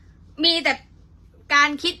มีแต่การ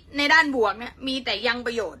คิดในด้านบวกเนี่ยมีแต่ยังป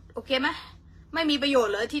ระโยชน์โอเคไหมไม่มีประโยช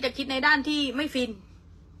น์เลยที่จะคิดในด้านที่ไม่ฟิน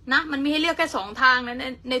นะมันมีให้เลือกแค่สองทางนะ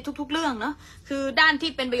ในทุกๆเรื่องเนาะคือด้านที่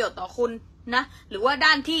เป็นประโยชน์ต่อคุณนะหรือว่าด้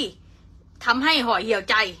านที่ทำให้ห่อเหี่ยว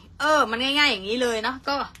ใจมันง่ายๆอย่างนี้เลยนะ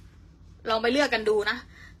ก็ลองไปเลือกกันดูนะ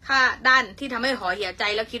ถ้าด้านที่ทำให้ห่อเหี่ยวใจ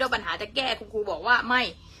แล้วคิดว่าปัญหาจะแก้คุณครูบอกว่าไ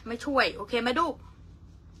ม่ช่วยโอเคไหมลูก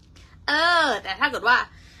แต่ถ้าเกิดว่า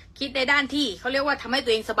คิดในด้านที่เขาเรียกว่าทำให้ตั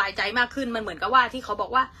วเองสบายใจมากขึ้นมันเหมือนกับว่าที่เขาบอ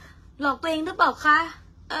กว่าหลอกตัวเองหรือเปล่าคะ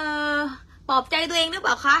ปลอบใจตัวเองหรือเป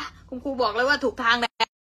ล่าคะคุณครูบอกเลยว่าถูกทางแล้ว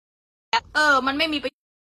มันไม่มีปร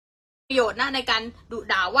ะโยชน์นะในการดุ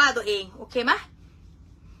ด่าว่าตัวเองโอเคไหม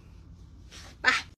ไป